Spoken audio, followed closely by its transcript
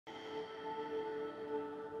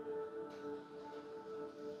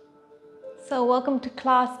So welcome to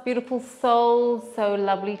class, beautiful souls. So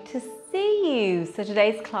lovely to see you. So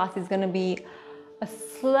today's class is going to be a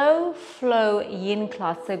slow flow yin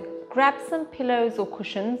class. So grab some pillows or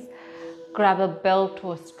cushions, grab a belt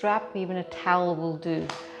or strap, even a towel will do.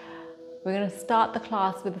 We're going to start the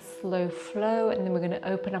class with a slow flow, and then we're going to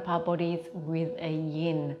open up our bodies with a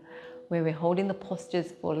yin, where we're holding the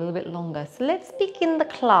postures for a little bit longer. So let's begin the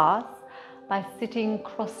class by sitting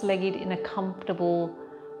cross-legged in a comfortable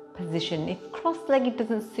position. If cross-legged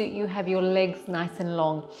doesn't suit you, have your legs nice and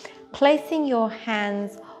long. Placing your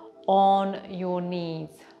hands on your knees.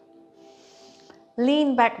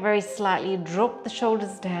 Lean back very slightly, drop the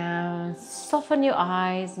shoulders down, soften your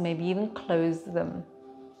eyes, maybe even close them.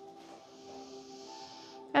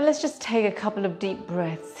 And let's just take a couple of deep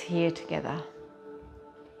breaths here together.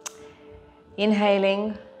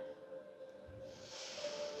 Inhaling,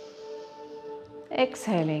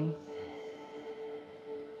 exhaling.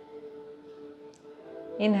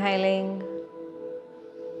 Inhaling,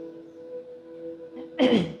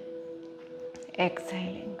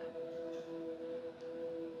 exhaling.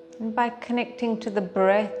 And by connecting to the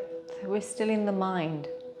breath, we're still in the mind.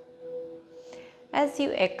 As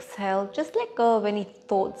you exhale, just let go of any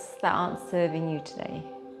thoughts that aren't serving you today.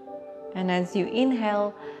 And as you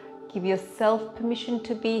inhale, give yourself permission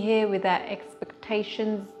to be here without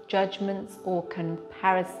expectations, judgments, or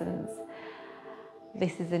comparisons.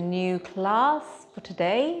 This is a new class for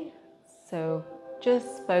today, so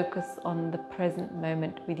just focus on the present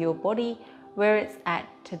moment with your body, where it's at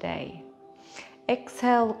today.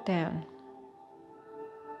 Exhale, look down.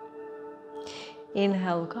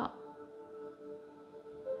 Inhale, look up.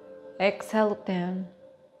 Exhale, look down.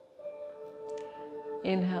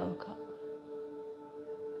 Inhale, look up.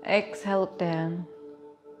 Exhale, look down.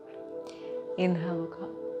 Inhale, look up.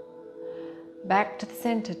 Back to the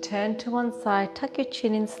center, turn to one side, tuck your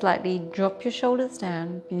chin in slightly, drop your shoulders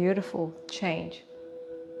down. Beautiful. Change.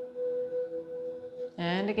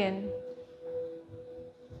 And again.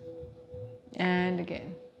 And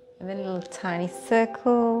again. And then little tiny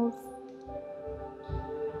circles.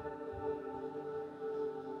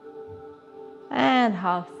 And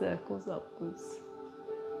half circles upwards.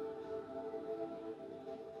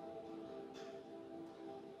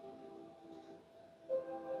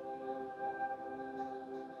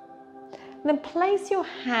 And then place your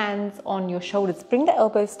hands on your shoulders. Bring the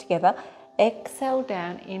elbows together. Exhale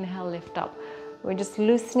down. Inhale, lift up. We're just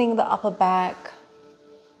loosening the upper back.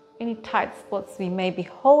 Any tight spots we may be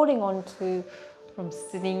holding on to from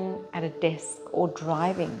sitting at a desk or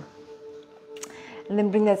driving. And then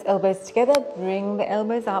bring those elbows together. Bring the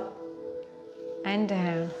elbows up and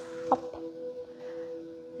down. Up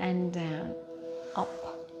and down.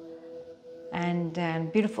 Up and down.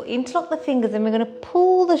 Beautiful. Interlock the fingers, and we're going to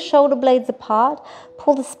pull the shoulder blades apart,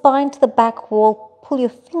 pull the spine to the back wall, pull your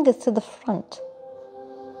fingers to the front.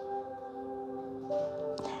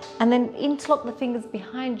 And then interlock the fingers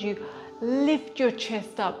behind you, lift your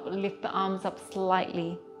chest up, lift the arms up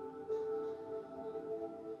slightly.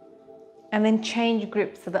 And then change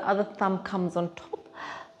grip so the other thumb comes on top.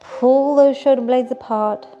 Pull those shoulder blades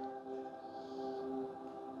apart.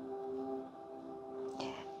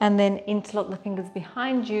 And then interlock the fingers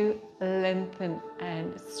behind you, lengthen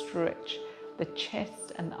and stretch the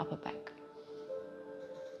chest and the upper back.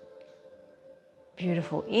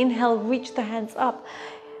 Beautiful. Inhale, reach the hands up.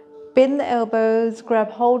 Bend the elbows, grab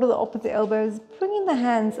hold of the opposite elbows, bringing the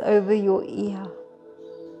hands over your ear.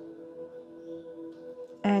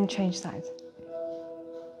 And change sides.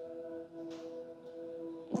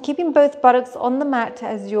 Keeping both buttocks on the mat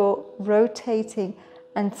as you're rotating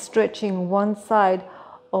and stretching one side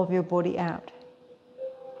of your body out.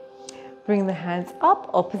 Bring the hands up,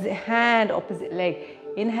 opposite hand, opposite leg.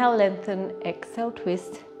 Inhale, lengthen, exhale,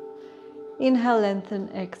 twist. Inhale, lengthen,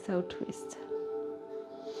 exhale, twist.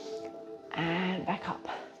 And back up.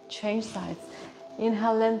 Change sides.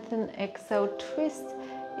 Inhale, lengthen, exhale, twist.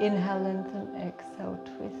 Inhale, lengthen, exhale,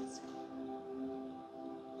 twist.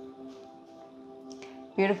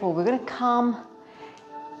 Beautiful. We're going to come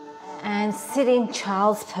and sit in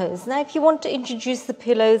child's pose. Now, if you want to introduce the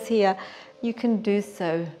pillows here, you can do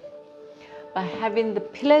so by having the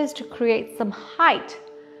pillows to create some height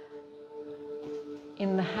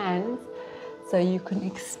in the hands, so you can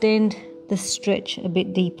extend the stretch a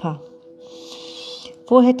bit deeper.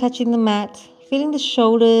 Forehead touching the mat, feeling the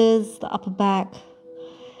shoulders, the upper back,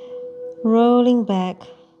 rolling back,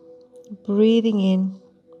 breathing in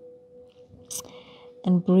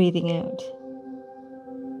and breathing out.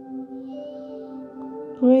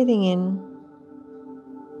 Breathing in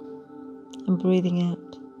and breathing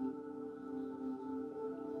out.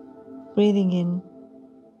 Breathing in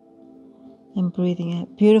and breathing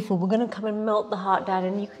out. Beautiful. We're going to come and melt the heart down,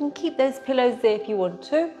 and you can keep those pillows there if you want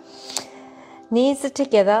to. Knees are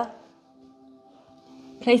together,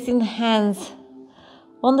 placing the hands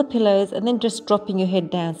on the pillows and then just dropping your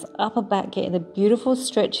head down. So upper back, getting a beautiful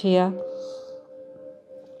stretch here.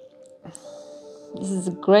 This is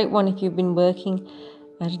a great one if you've been working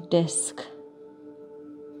at a desk.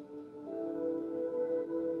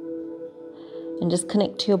 And just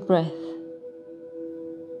connect to your breath.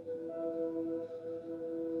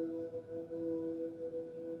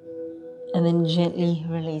 And then gently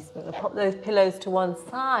release. We're going to pop those pillows to one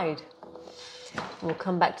side. We'll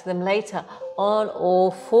come back to them later. On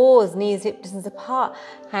all fours, knees hip distance apart,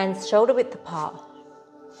 hands shoulder width apart.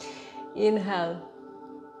 Inhale,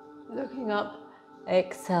 looking up,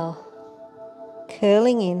 exhale,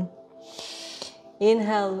 curling in.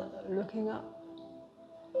 Inhale, looking up,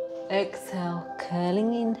 exhale,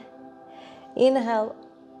 curling in. Inhale,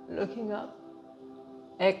 looking up,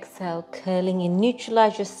 exhale, curling in.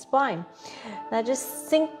 Neutralize your spine. Now just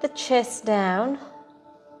sink the chest down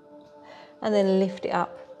and then lift it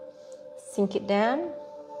up. Sink it down,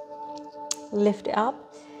 lift it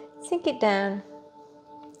up, sink it down,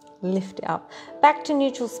 lift it up. Back to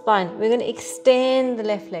neutral spine. We're going to extend the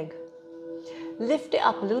left leg. Lift it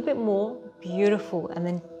up a little bit more. Beautiful. And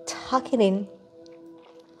then tuck it in.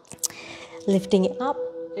 Lifting it up,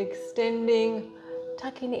 extending,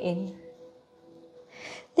 tucking it in.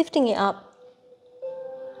 Lifting it up,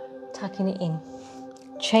 tucking it in.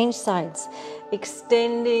 Change sides.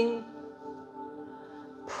 Extending,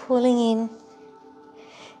 pulling in,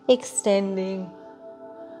 extending,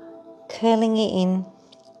 curling it in,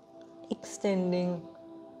 extending,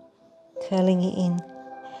 curling it in.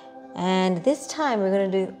 And this time we're going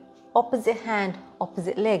to do opposite hand,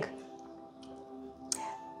 opposite leg.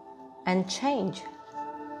 And change.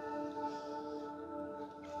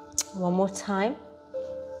 One more time.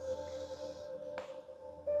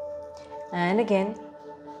 And again.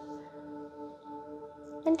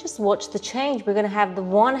 And just watch the change. We're going to have the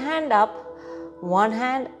one hand up, one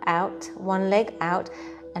hand out, one leg out,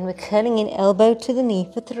 and we're curling in elbow to the knee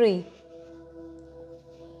for 3,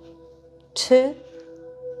 2,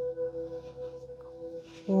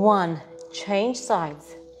 1. Change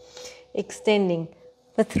sides. Extending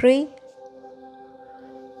for 3,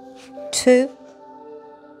 2,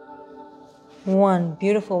 1.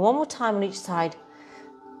 Beautiful. One more time on each side.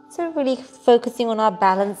 So really focusing on our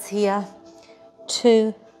balance here.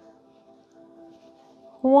 2,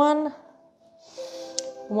 1.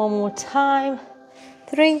 One more time.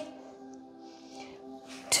 3,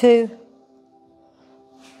 2,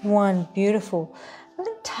 1. Beautiful. I'm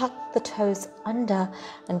going to tuck the toes under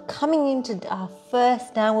and coming into our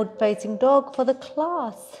first downward facing dog for the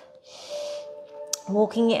class.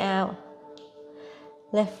 Walking it out.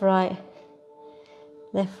 Left, right.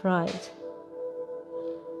 Left, right.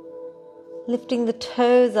 Lifting the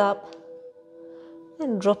toes up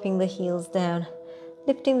and dropping the heels down.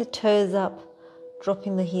 Lifting the toes up,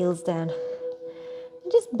 dropping the heels down.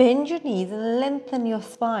 And just bend your knees and lengthen your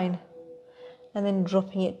spine. And then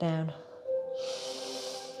dropping it down.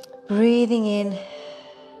 Breathing in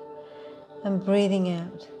and breathing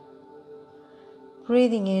out.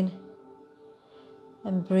 Breathing in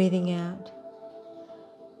and breathing out.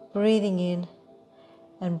 Breathing in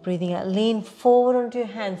and breathing out. Lean forward onto your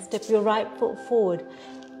hands. Step your right foot forward,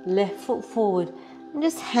 left foot forward. And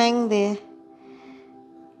just hang there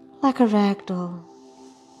like a rag doll.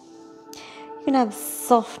 You can have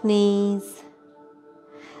soft knees.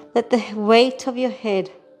 Let the weight of your head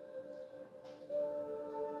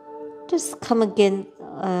just come again,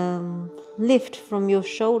 lift from your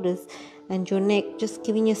shoulders and your neck, just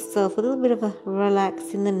giving yourself a little bit of a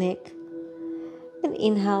relax in the neck. And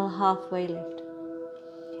inhale, halfway lift.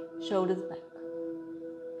 Shoulders back.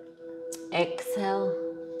 Exhale,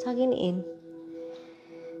 tugging in.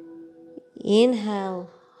 Inhale,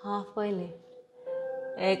 halfway lift.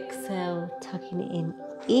 Exhale, tucking it in.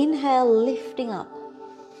 Inhale, lifting up.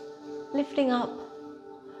 Lifting up.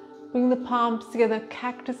 Bring the palms together,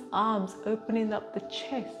 cactus arms, opening up the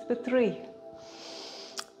chest for 3,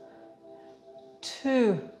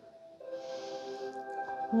 2,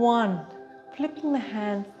 1. Flipping the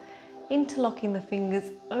hands, interlocking the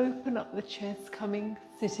fingers, open up the chest, coming,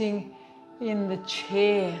 sitting in the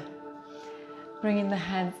chair. Bringing the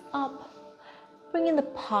hands up, bringing the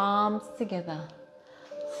palms together.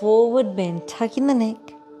 Forward bend, tucking the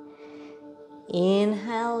neck.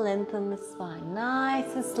 Inhale, lengthen the spine.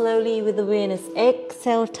 Nice and slowly with awareness.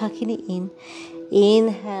 Exhale, tucking it in.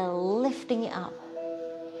 Inhale, lifting it up.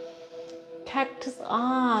 Cactus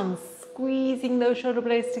arms, squeezing those shoulder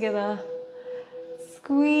blades together.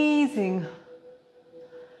 Squeezing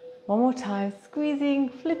One more time, squeezing,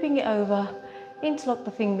 flipping it over, interlock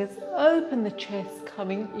the fingers, open the chest,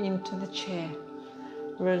 coming into the chair.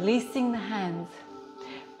 Releasing the hands.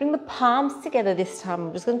 Bring the palms together this time.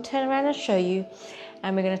 I'm just going to turn around and show you.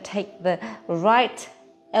 And we're going to take the right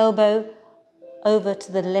elbow over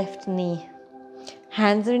to the left knee.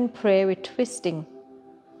 Hands are in prayer, we're twisting.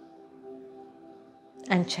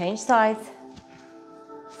 And change sides.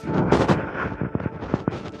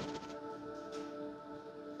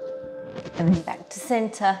 And then back to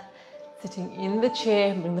center. Sitting in the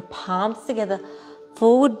chair, bring the palms together.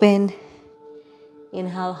 Forward bend.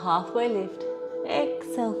 Inhale, halfway lift.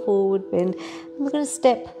 Exhale, forward bend. And we're going to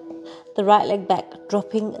step the right leg back,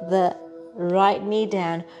 dropping the right knee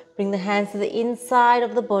down. Bring the hands to the inside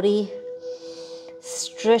of the body,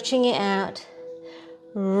 stretching it out,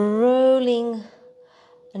 rolling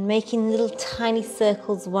and making little tiny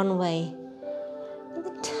circles one way,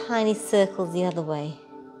 little tiny circles the other way.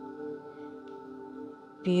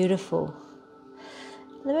 Beautiful.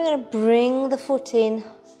 Then we're going to bring the foot in,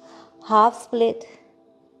 half split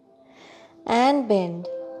and bend,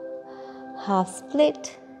 half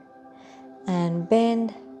split and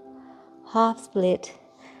bend, half split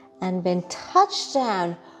and bend. Touch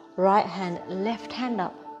down, right hand, left hand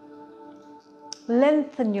up.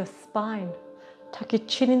 Lengthen your spine. Tuck your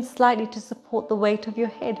chin in slightly to support the weight of your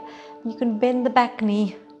head. You can bend the back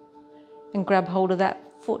knee and grab hold of that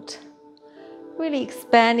foot. Really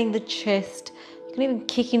expanding the chest. You can even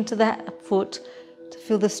kick into that foot to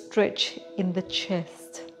feel the stretch in the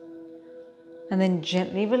chest. And then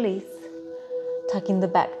gently release, tucking the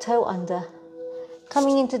back toe under,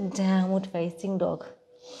 coming into downward facing dog.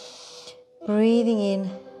 Breathing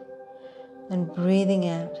in and breathing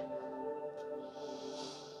out.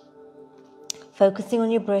 Focusing on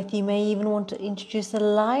your breath, you may even want to introduce a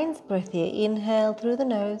lion's breath here. Inhale through the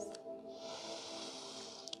nose.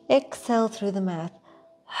 Exhale through the mouth.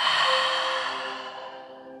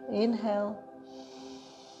 Inhale.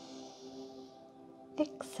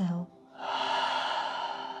 Exhale.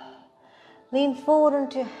 Lean forward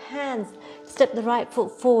onto your hands. Step the right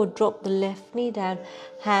foot forward, drop the left knee down.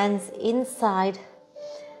 Hands inside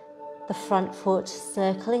the front foot,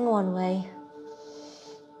 circling one way,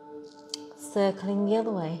 circling the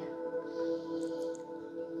other way.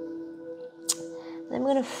 Then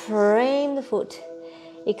we're going to frame the foot,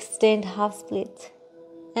 extend half split.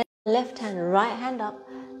 And left hand, right hand up,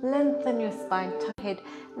 lengthen your spine, tuck your head,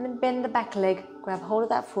 and then bend the back leg, grab hold of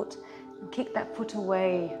that foot, and kick that foot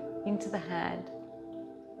away into the hand.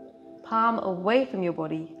 Palm away from your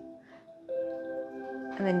body.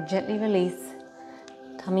 And then gently release,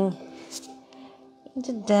 coming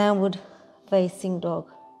into downward facing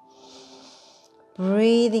dog.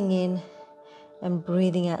 Breathing in and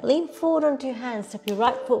breathing out. Lean forward onto your hands, step your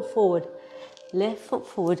right foot forward, left foot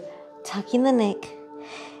forward, tuck in the neck.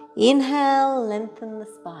 Inhale, lengthen the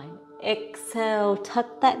spine. Exhale,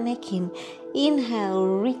 tuck that neck in. Inhale,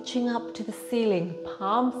 reaching up to the ceiling,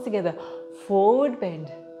 palms together, forward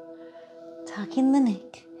bend. Tuck in the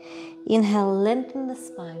neck. Inhale, lengthen the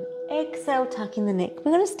spine. Exhale, tuck in the neck.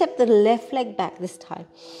 We're going to step the left leg back this time.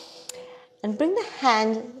 And bring the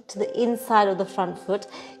hand to the inside of the front foot,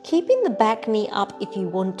 keeping the back knee up if you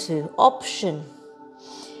want to. Option.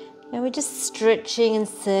 And we're just stretching and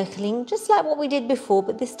circling, just like what we did before,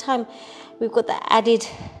 but this time we've got the addedness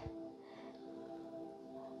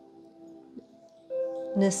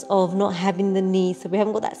of not having the knee, so we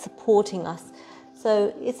haven't got that supporting us.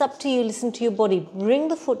 So it's up to you, listen to your body. Bring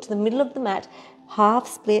the foot to the middle of the mat, half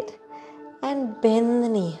split, and bend the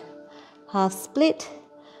knee. Half split,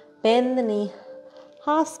 bend the knee,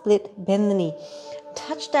 half split, bend the knee.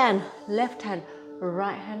 Touch down, left hand,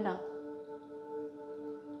 right hand up.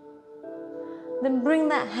 Then bring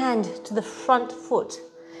that hand to the front foot,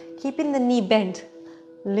 keeping the knee bent,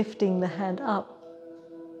 lifting the hand up.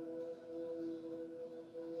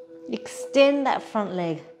 Extend that front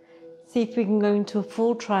leg. See if we can go into a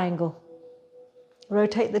full triangle.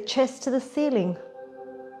 Rotate the chest to the ceiling.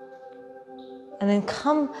 And then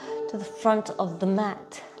come to the front of the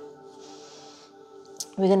mat.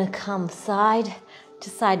 We're going to come side to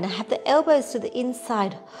side. Now have the elbows to the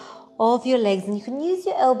inside of your legs, and you can use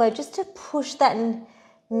your elbow just to push that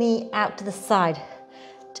knee out to the side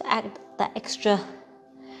to add that extra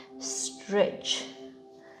stretch.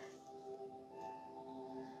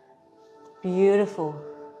 Beautiful.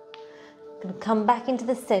 Going to come back into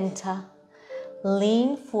the center,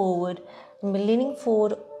 lean forward, and we're leaning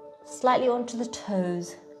forward slightly onto the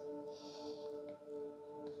toes.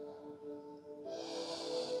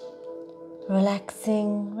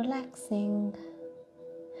 Relaxing, relaxing.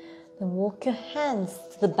 Then walk your hands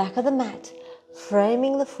to the back of the mat.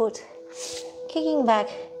 framing the foot, kicking back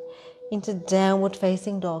into downward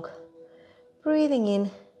facing dog. Breathing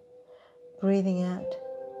in, breathing out,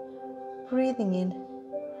 breathing in,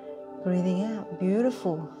 breathing out.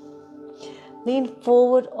 Beautiful. Lean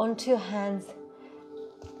forward onto your hands.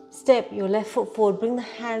 Step your left foot forward. Bring the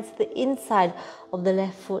hands to the inside of the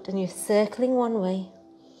left foot and you're circling one way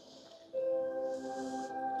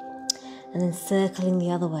and then circling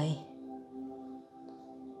the other way.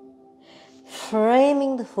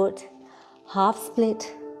 Framing the foot, half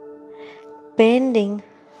split, bending,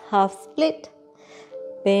 half split,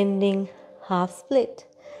 bending, half split,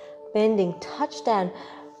 bending, touch down,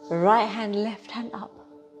 right hand, left hand up.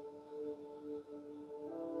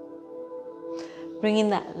 Bringing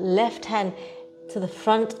that left hand to the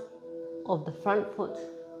front of the front foot.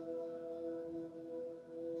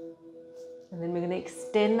 And then we're going to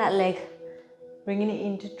extend that leg, bringing it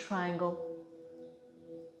into triangle.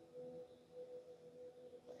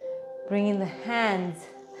 Bringing the hands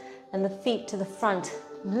and the feet to the front,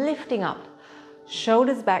 lifting up,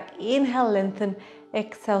 shoulders back, inhale, lengthen,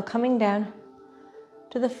 exhale, coming down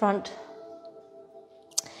to the front.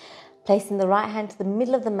 Placing the right hand to the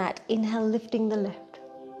middle of the mat, inhale, lifting the left.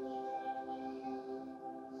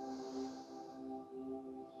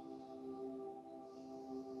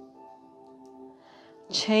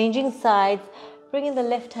 Changing sides, bringing the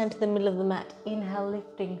left hand to the middle of the mat, inhale,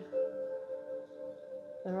 lifting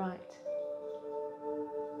the right.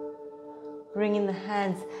 Bringing the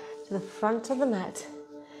hands to the front of the mat,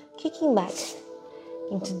 kicking back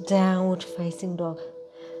into downward facing dog.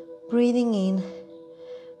 Breathing in,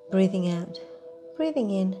 breathing out, breathing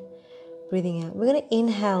in, breathing out. We're going to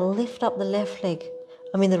inhale, lift up the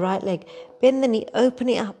the right leg. Bend the knee, open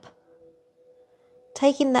it up.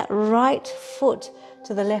 Taking that right foot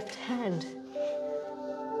to the left hand.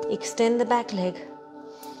 Extend the back leg.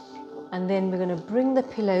 And then we're going to bring the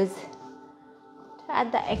pillows to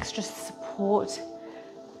add that extra support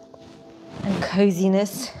and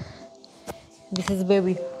coziness. This is where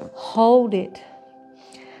we hold it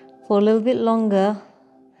for a little bit longer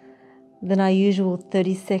than our usual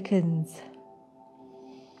 30 seconds.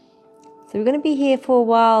 So we're going to be here for a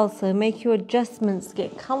while, so make your adjustments,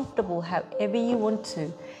 get comfortable however you want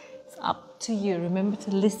to. It's up to you. Remember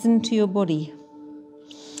to listen to your body.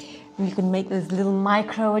 And you can make those little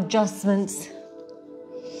micro adjustments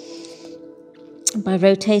by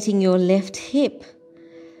rotating your left hip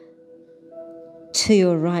to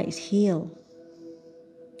your right heel.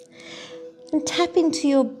 And tap into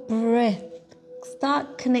your breath.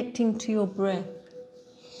 Start connecting to your breath.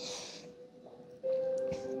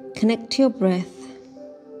 Connect to your breath.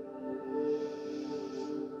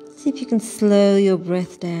 See if you can slow your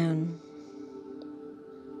breath down.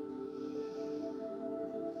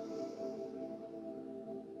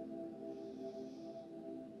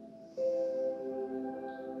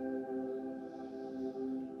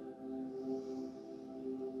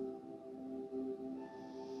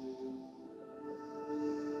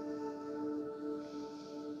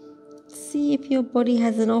 See if your body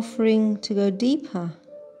has an offering to go deeper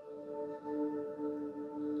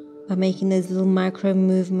by making those little micro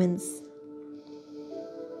movements.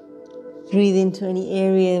 Breathe into any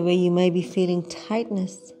area where you may be feeling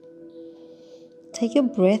tightness. Take your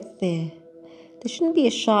breath there. There shouldn't be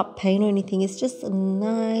a sharp pain or anything. It's just a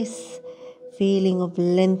nice feeling of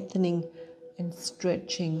lengthening and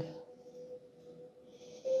stretching.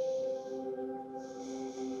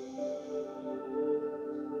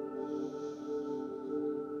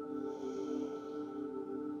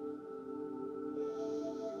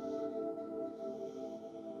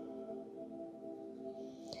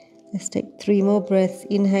 Let's take 3 more breaths,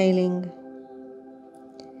 inhaling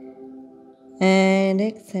and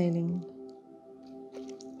exhaling.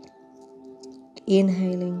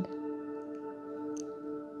 Inhaling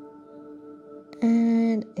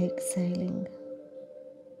and exhaling.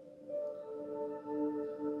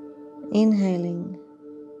 Inhaling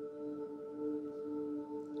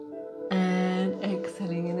and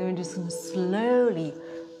exhaling. And then we're just going to slowly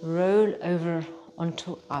roll over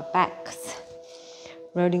onto our backs.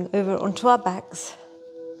 Rolling over onto our backs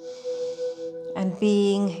and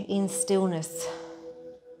being in stillness.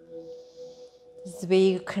 This is where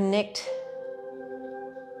you connect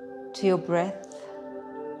to your breath.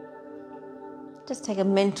 Just take a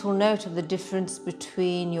mental note of the difference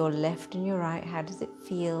between your left and your right. How does it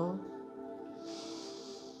feel?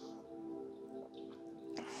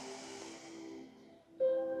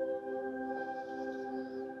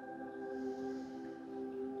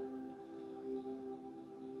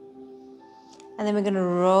 And then we're going to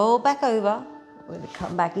roll back over. We're going to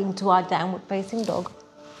come back into our downward facing dog.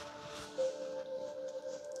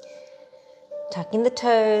 tucking the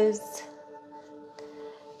toes,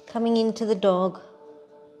 coming into the dog.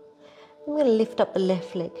 I'm going to lift up the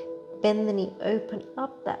left leg, bend the knee, open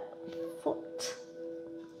up that foot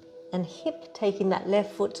and hip, taking that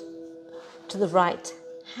left foot to the right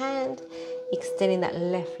hand, extending that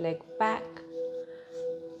left leg back.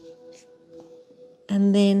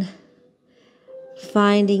 And then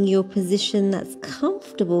finding your position that's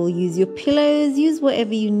comfortable. Use your pillows, use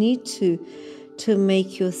whatever you need to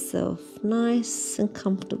make yourself nice and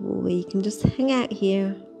comfortable, where you can just hang out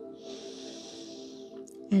here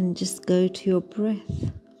and just go to your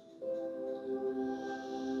breath.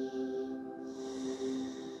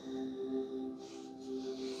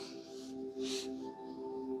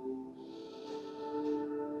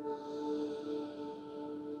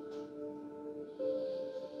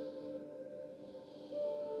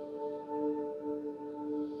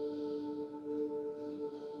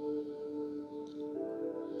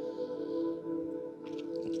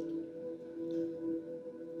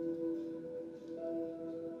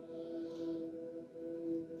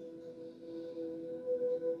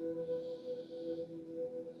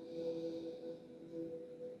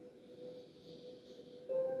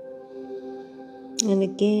 And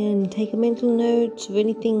again, take a mental note of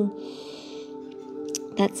anything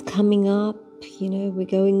that's coming up. We're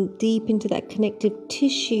going deep into that connective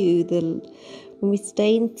tissue. When we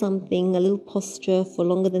stay in something, a little posture for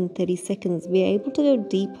longer than 30 seconds, we're able to go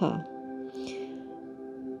deeper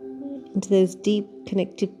into those deep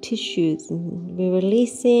connective tissues. And we're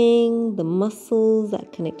releasing the muscles,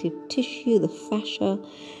 that connective tissue, the fascia.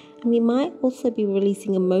 And we might also be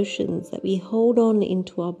releasing emotions that we hold on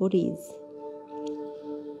into our bodies.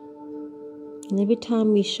 And every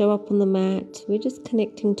time we show up on the mat, we're just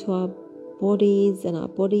connecting to our bodies, and our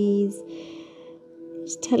bodies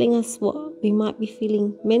just telling us what we might be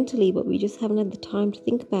feeling mentally, but we just haven't had the time to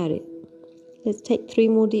think about it. Let's take 3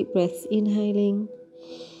 more deep breaths, inhaling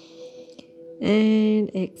and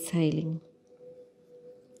exhaling.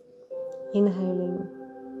 Inhaling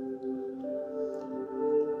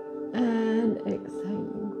and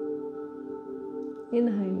exhaling.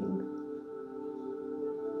 Inhaling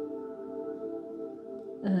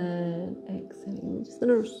and exhaling. We're just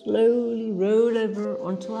going to slowly roll over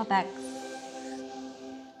onto our backs.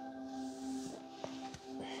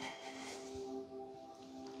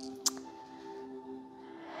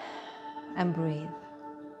 And breathe.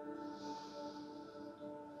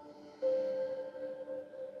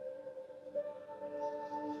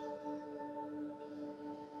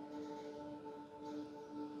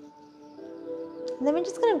 And then we're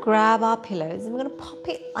just going to grab our pillows and we're going to pop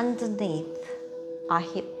it underneath our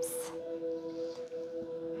hips.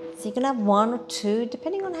 So you can have 1 or 2,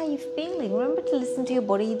 depending on how you're feeling. Remember to listen to your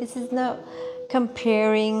body. This is no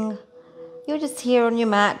comparing. You're just here on your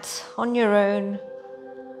mat, on your own.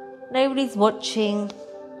 Nobody's watching.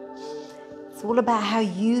 It's all about how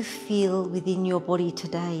you feel within your body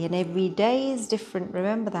today. And every day is different.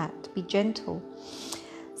 Remember that. Be gentle.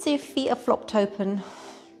 So your feet are flopped open.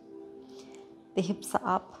 The hips are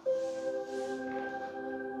up.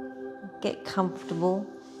 Get comfortable.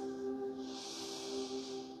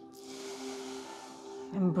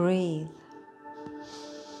 And breathe.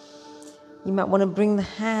 You might want to bring the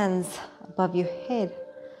hands above your head.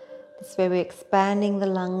 This way we're expanding the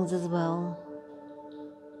lungs as well.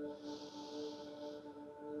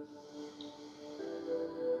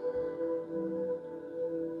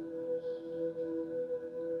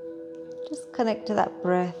 Just connect to that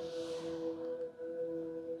breath.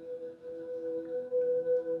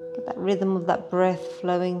 Get that rhythm of that breath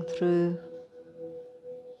flowing through.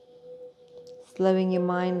 Slowing your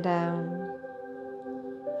mind down.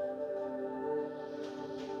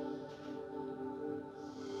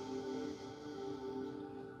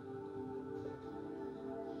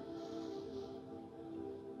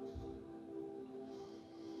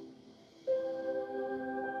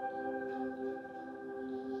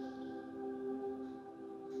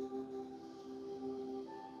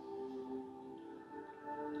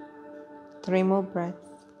 Three more breaths.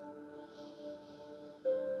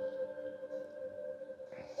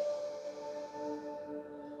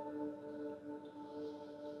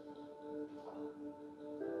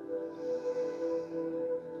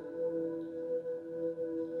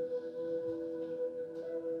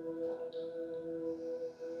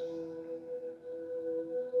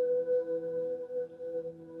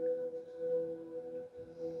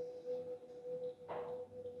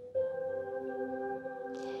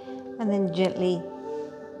 And then gently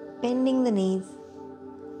bending the knees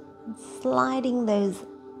and sliding those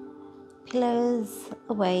pillows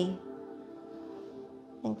away.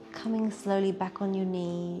 And coming slowly back on your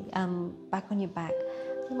back on your back.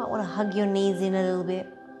 You might want to hug your knees in a little bit.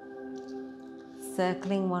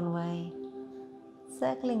 Circling one way,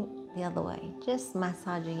 circling the other way, just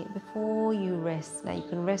massaging it before you rest. Now you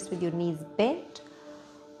can rest with your knees bent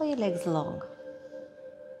or your legs long.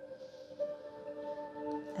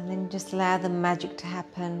 And then just allow the magic to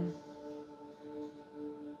happen.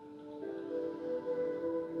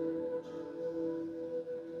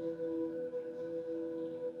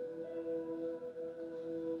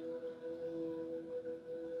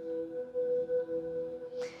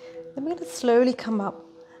 Then we're going to slowly come up.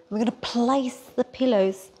 We're going to place the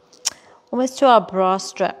pillows almost to our bra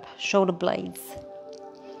strap, shoulder blades.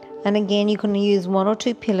 And again, you can use 1 or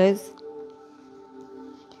 2 pillows.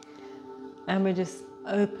 And we're just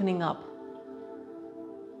opening up.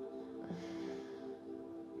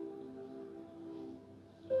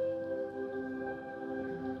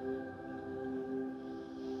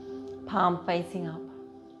 Palm facing up.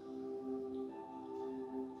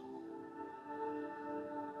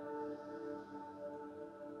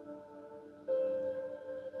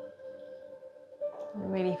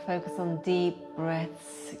 Really focus on deep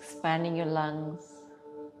breaths, expanding your lungs.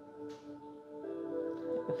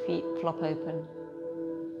 Let your feet flop open.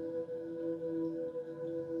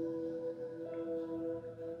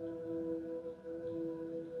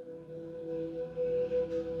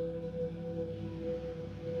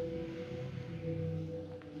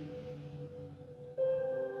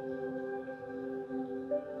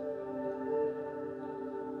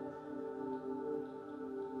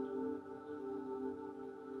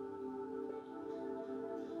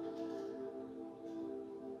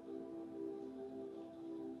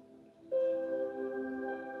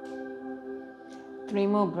 Three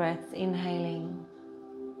more breaths, inhaling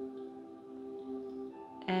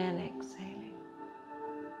and exhaling.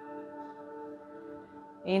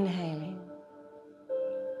 Inhaling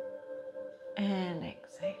and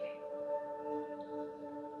exhaling.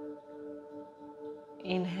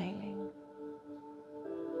 Inhaling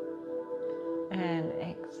and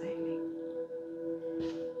exhaling.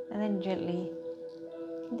 And then gently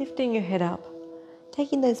lifting your head up,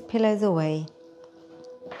 taking those pillows away.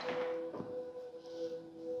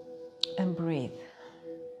 And breathe.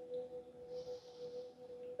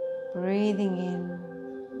 Breathing in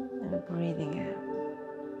and breathing out.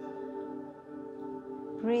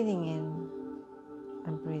 Breathing in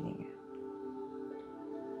and breathing out.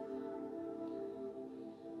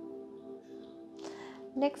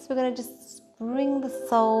 Next, we're going to just bring the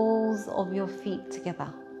soles of your feet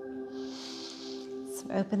together. So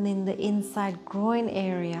opening the inside groin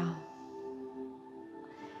area.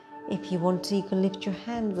 If you want to, you can lift your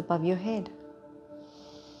hands above your head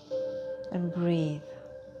and breathe.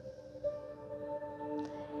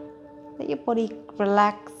 Let your body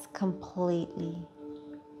relax completely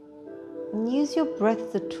and use your breath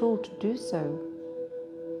as a tool to do so.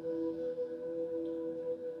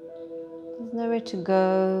 There's nowhere to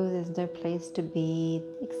go, there's no place to be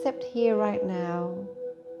except here right now.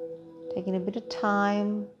 Taking a bit of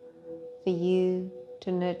time for you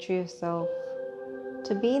to nurture yourself,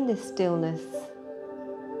 to be in this stillness.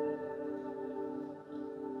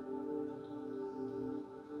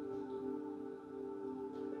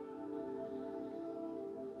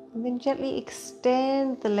 And then gently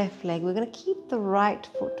extend the left leg. We're going to keep the right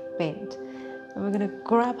foot bent. And we're going to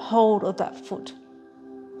grab hold of that foot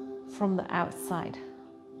from the outside.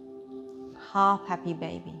 Half happy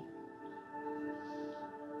baby.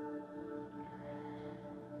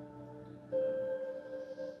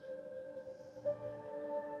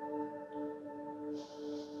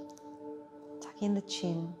 Tuck in the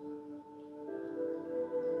chin.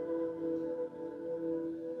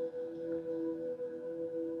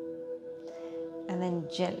 And then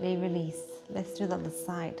gently release. Let's do the other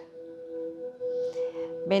side.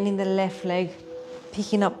 Bending the left leg,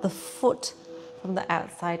 picking up the foot from the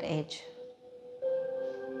outside edge.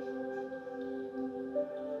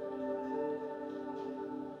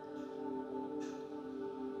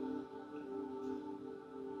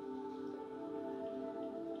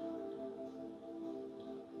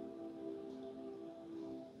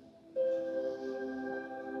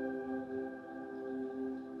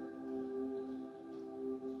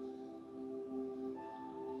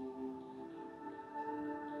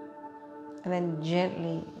 And then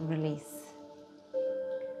gently release.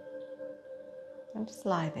 And just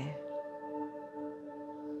lie there.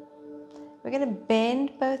 We're going to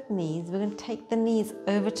bend both knees. We're going to take the knees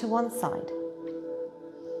over to one side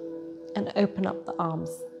and open up the arms.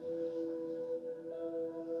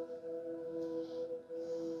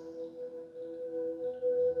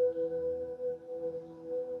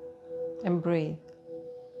 And breathe.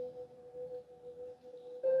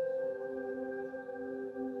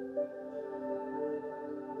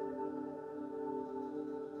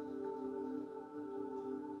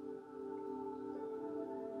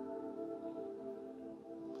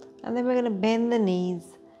 And then we're going to bend the knees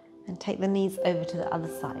and take the knees over to the other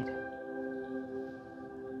side.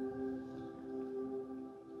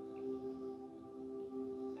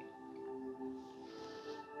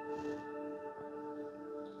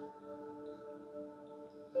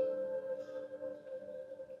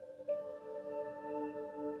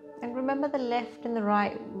 And remember, the left and the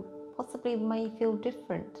right possibly may feel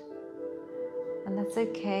different. And that's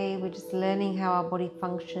okay. We're just learning how our body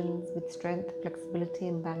functions with strength, flexibility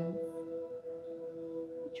and balance.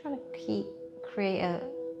 We're trying to create a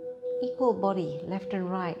equal body, left and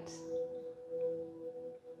right.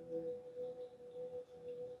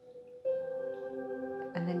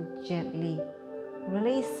 And then gently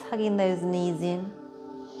release, hugging those knees in,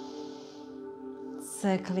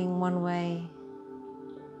 circling one way,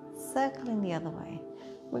 circling the other way.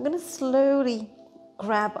 We're going to slowly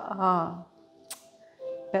grab our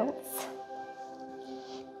belts.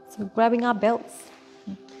 So grabbing our belts,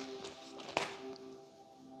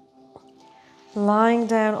 lying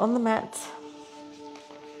down on the mat.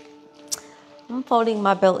 I'm folding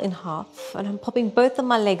my belt in half and I'm popping both of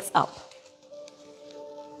my legs up.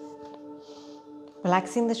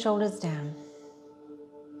 Relaxing the shoulders down.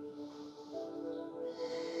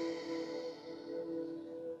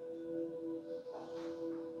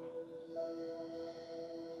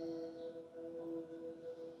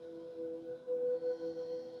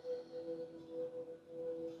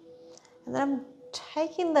 And then I'm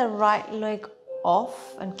taking the right leg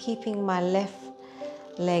off and keeping my left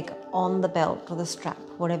leg on the belt or the strap,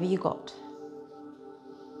 whatever you got.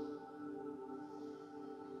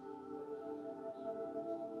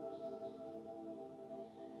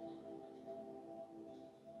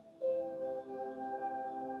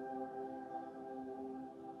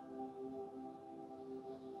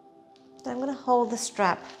 Then I'm going to hold the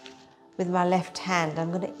strap with my left hand.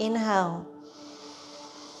 I'm going to inhale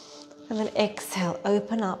and then exhale,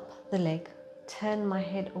 open up the leg, turn my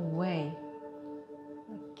head away.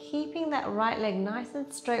 Keeping that right leg nice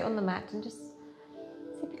and straight on the mat and just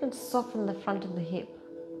see if you can soften the front of the hip.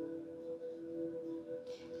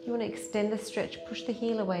 If you want to extend the stretch, push the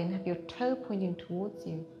heel away and have your toe pointing towards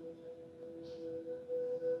you.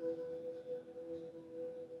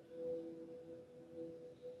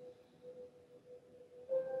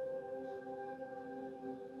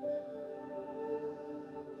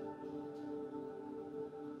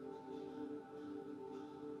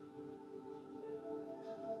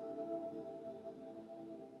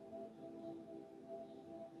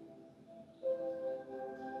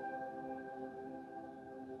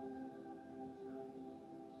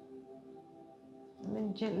 And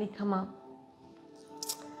then gently come up.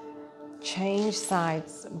 Change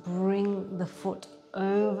sides. Bring the foot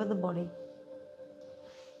over the body.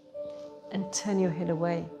 And turn your head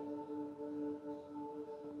away.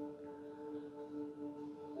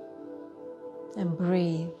 And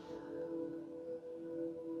breathe.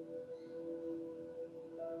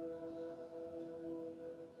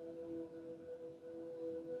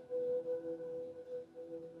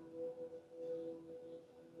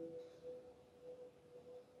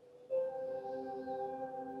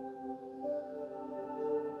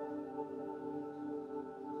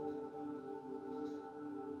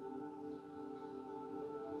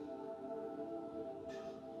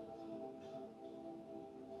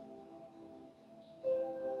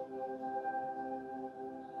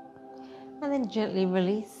 And then gently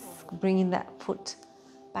release, bringing that foot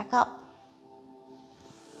back up.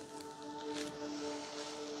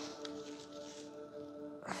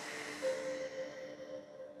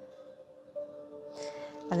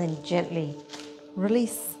 And then gently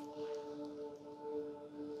release.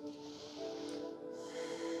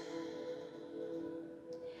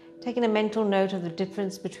 Taking a mental note of the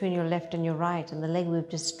difference between your left and your right, and the leg we've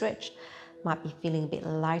just stretched might be feeling a bit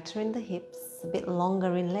lighter in the hips, a bit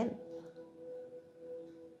longer in length.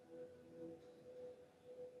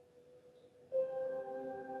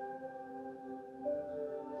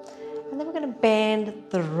 And then we're going to bend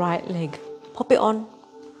the right leg. Pop it on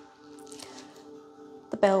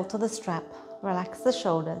the belt or the strap. Relax the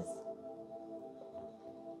shoulders.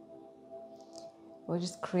 We're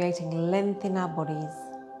just creating length in our bodies.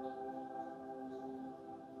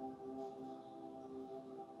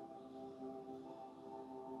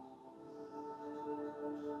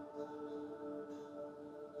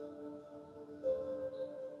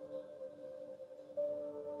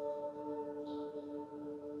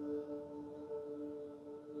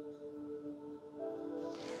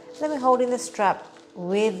 Then we're holding the strap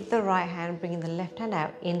with the right hand, bringing the left hand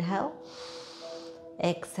out. Inhale.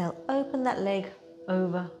 Exhale, open that leg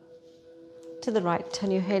over to the right.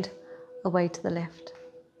 Turn your head away to the left.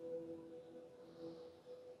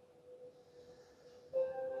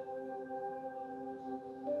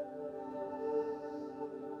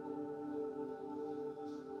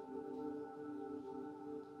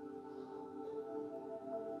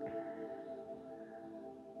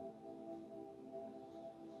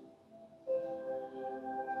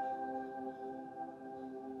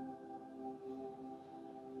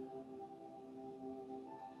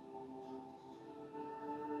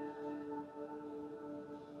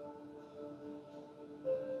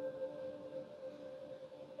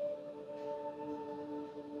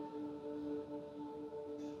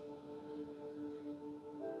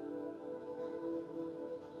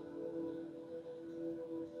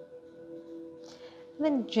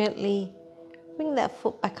 And then gently bring that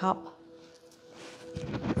foot back up,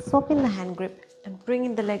 swapping the hand grip and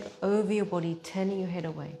bringing the leg over your body, turning your head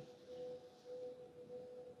away.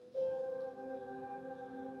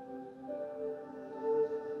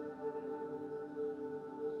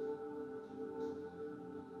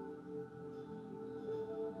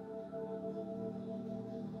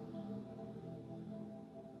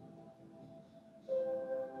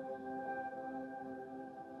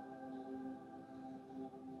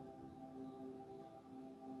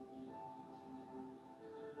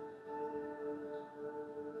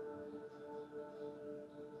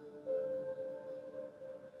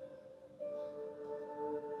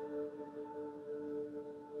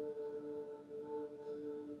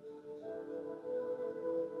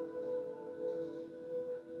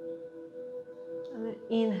 And then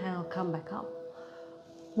inhale, come back up.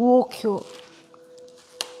 Walk your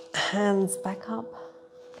hands back up.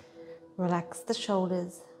 Relax the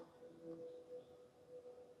shoulders.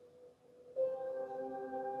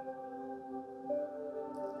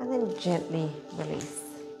 And then gently release.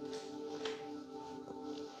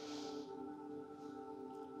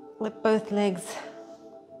 Let both legs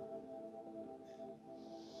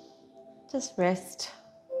just rest.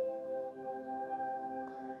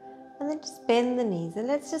 And then just bend the knees and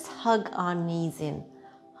let's just hug our knees in.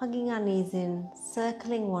 Hugging our knees in,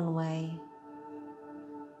 circling one way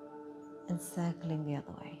and circling the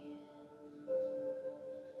other way.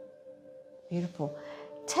 Beautiful.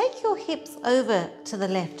 Take your hips over to the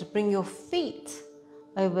left, bring your feet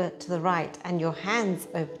over to the right and your hands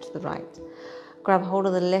over to the right. Grab hold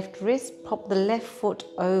of the left wrist, pop the left foot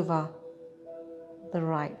over the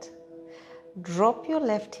right. Drop your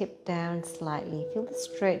left hip down slightly. Feel the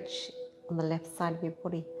stretch on the left side of your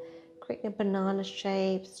body. Creating a banana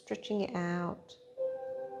shape, stretching it out.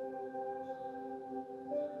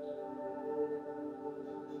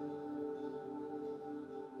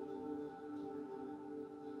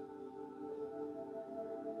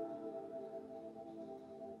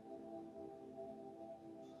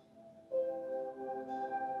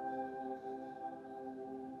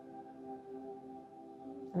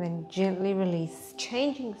 And then gently release,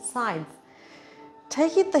 changing sides.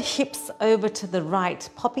 Taking the hips over to the right,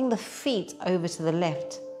 popping the feet over to the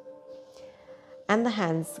left. And the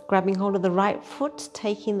hands, grabbing hold of the right foot,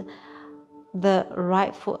 taking the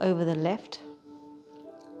right foot over the left.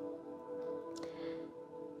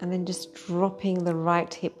 And then just dropping the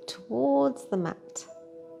right hip towards the mat.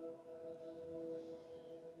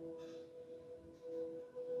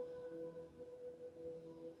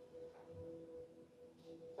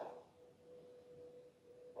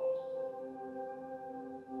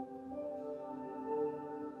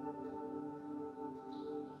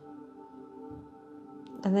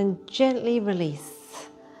 And then gently release.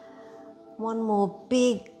 One more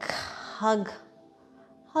big hug.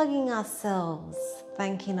 Hugging ourselves,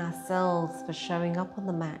 thanking ourselves for showing up on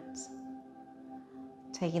the mat.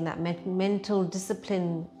 Taking that mental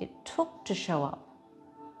discipline it took to show up.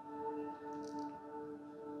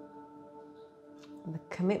 And the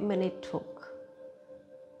commitment it took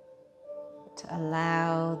to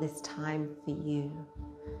allow this time for you.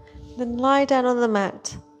 Then lie down on the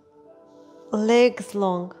mat. Legs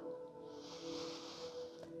long,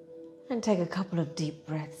 and take a couple of deep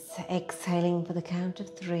breaths, exhaling for the count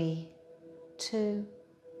of 3, 2,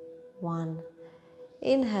 1,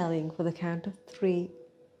 inhaling for the count of 3,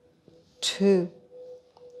 2,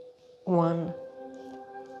 1,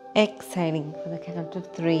 exhaling for the count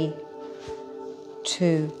of 3,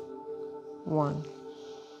 2, 1.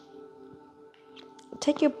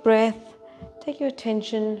 Take your breath, take your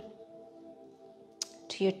attention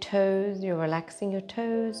to your toes. You're relaxing your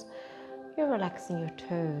toes. You're relaxing your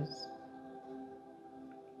toes.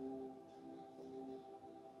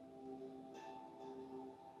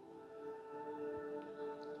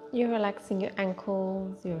 You're relaxing your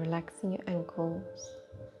ankles, you're relaxing your ankles.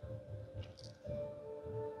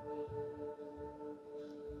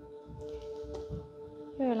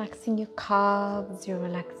 You're relaxing your calves, you're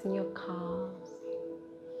relaxing your calves.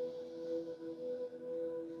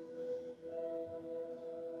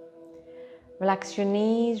 Relax your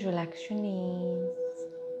knees, relax your knees.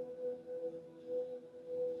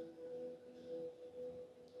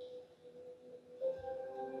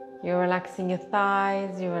 You're relaxing your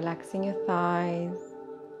thighs, you're relaxing your thighs.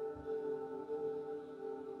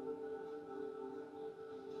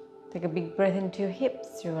 Take a big breath into your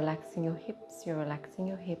hips, you're relaxing your hips, you're relaxing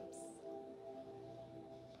your hips.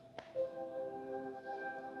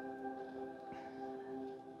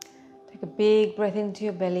 Take a big breath into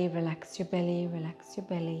your belly, relax your belly, relax your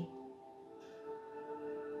belly.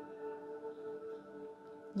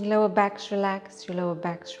 Your lower back's relaxed, your lower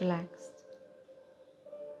back's relaxed.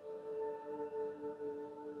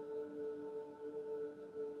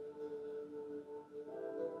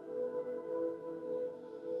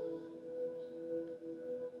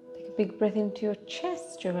 Take a big breath into your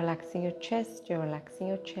chest, you're relaxing your chest, you're relaxing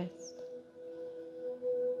your chest.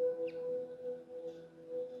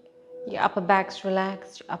 Your upper back's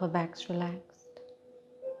relaxed, your upper back's relaxed.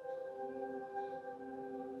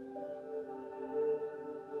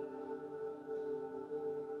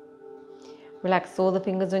 Relax all the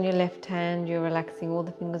fingers on your left hand, you're relaxing all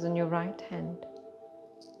the fingers on your right hand.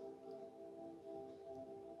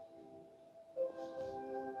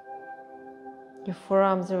 Your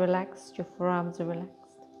forearms are relaxed, your forearms are relaxed.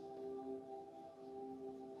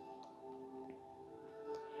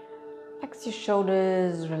 Relax your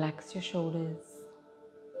shoulders, relax your shoulders.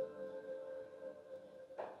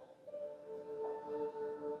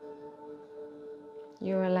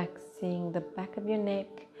 You're relaxing the back of your neck,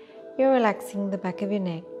 you're relaxing the back of your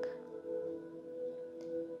neck.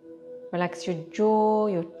 Relax your jaw,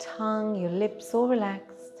 your tongue, your lips, all relaxed.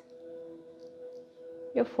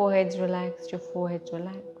 Your forehead's relaxed, your forehead's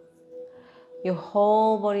relaxed. Your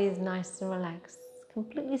whole body is nice and relaxed,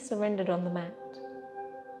 completely surrendered on the mat.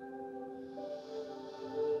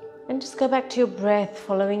 And just go back to your breath,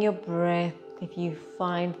 following your breath. If you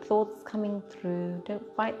find thoughts coming through,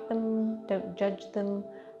 don't fight them, don't judge them,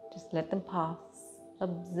 just let them pass.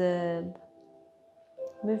 Observe,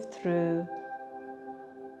 move through.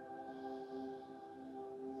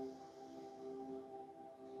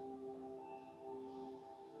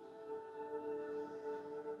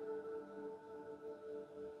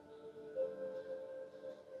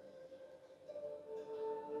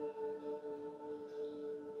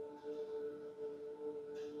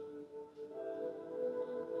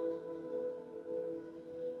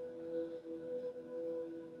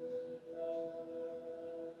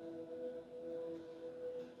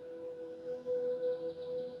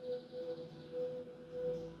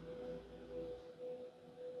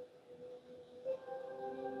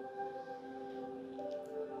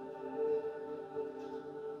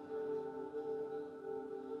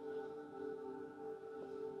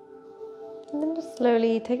 And then just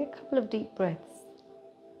slowly take a couple of deep breaths.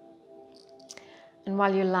 And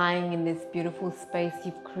while you're lying in this beautiful space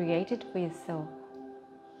you've created for yourself,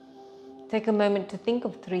 take a moment to think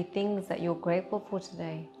of 3 things that you're grateful for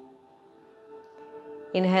today.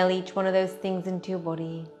 Inhale each one of those things into your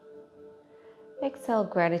body. Exhale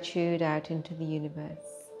gratitude out into the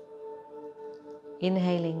universe.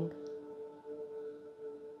 Inhaling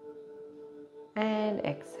and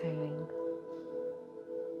exhaling.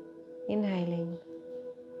 Inhaling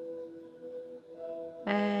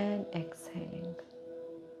and exhaling.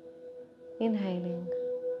 Inhaling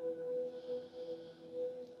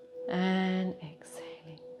and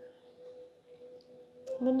exhaling.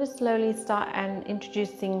 And then just slowly start and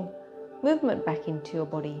introducing movement back into your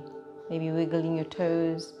body. Maybe wiggling your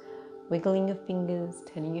toes, wiggling your fingers,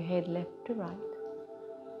 turning your head left to right.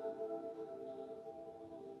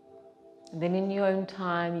 And then in your own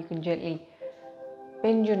time, you can gently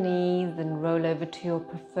bend your knees and roll over to your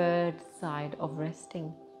preferred side of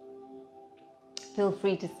resting. Feel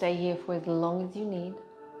free to stay here for as long as you need.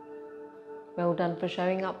 Well done for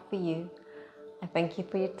showing up for you. I thank you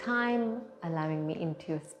for your time, allowing me into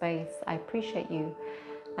your space. I appreciate you,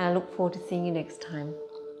 and I look forward to seeing you next time.